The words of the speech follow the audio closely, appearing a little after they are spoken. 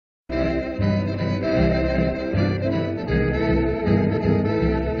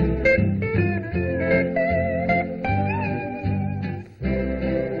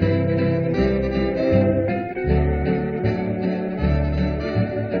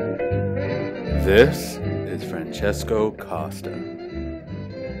This is Francesco Costa.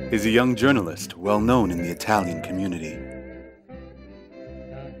 He's a young journalist well known in the Italian community.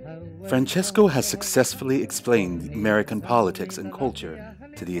 Francesco has successfully explained American politics and culture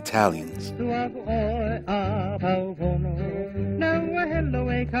to the Italians.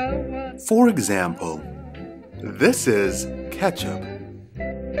 For example, this is ketchup,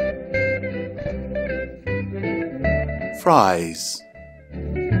 fries.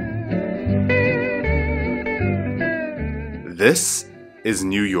 This is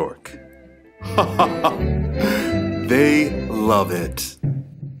New York. They love it.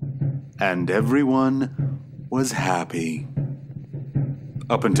 And everyone was happy.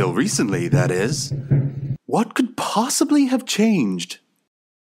 Up until recently, that is. What could possibly have changed?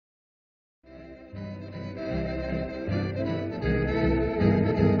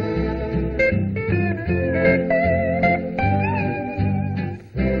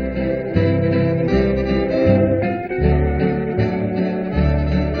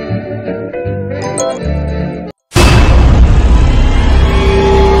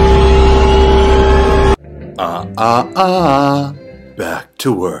 Back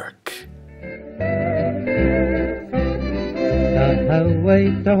to work.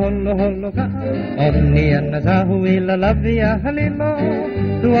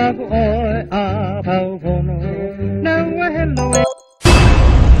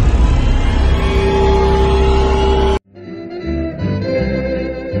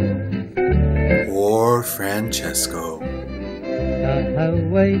 Poor Francesco.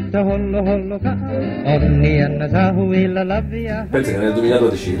 Pensa che nel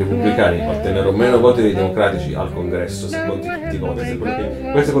 2012 i repubblicani ottennero meno voti dei democratici al congresso, secondo tutti i voti.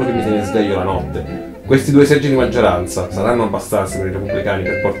 Questo è quello che mi tiene sveglio la notte. Questi due seggi di maggioranza saranno abbastanza per i repubblicani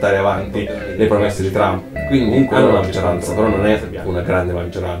per portare avanti le promesse di Trump. Quindi comunque hanno una maggioranza, però non è una grande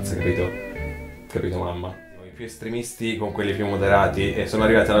maggioranza, capito? Capito, mamma? I più estremisti con quelli più moderati e sono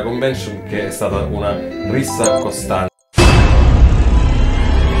arrivati alla convention che è stata una rissa costante.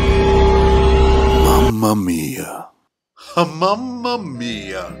 Mamma mia. Mamma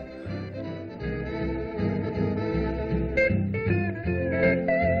mia.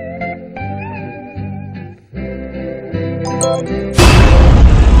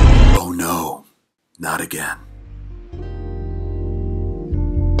 Oh no, not again.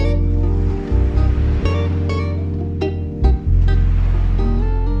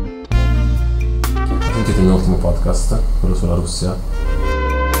 Ho sentito il mio ultimo podcast, quello sulla Russia.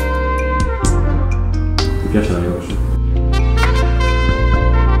 Mi piace la mia voce?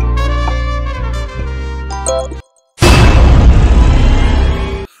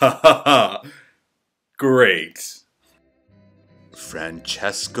 Great.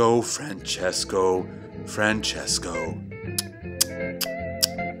 Francesco.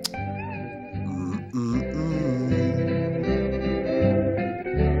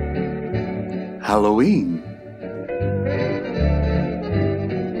 Halloween.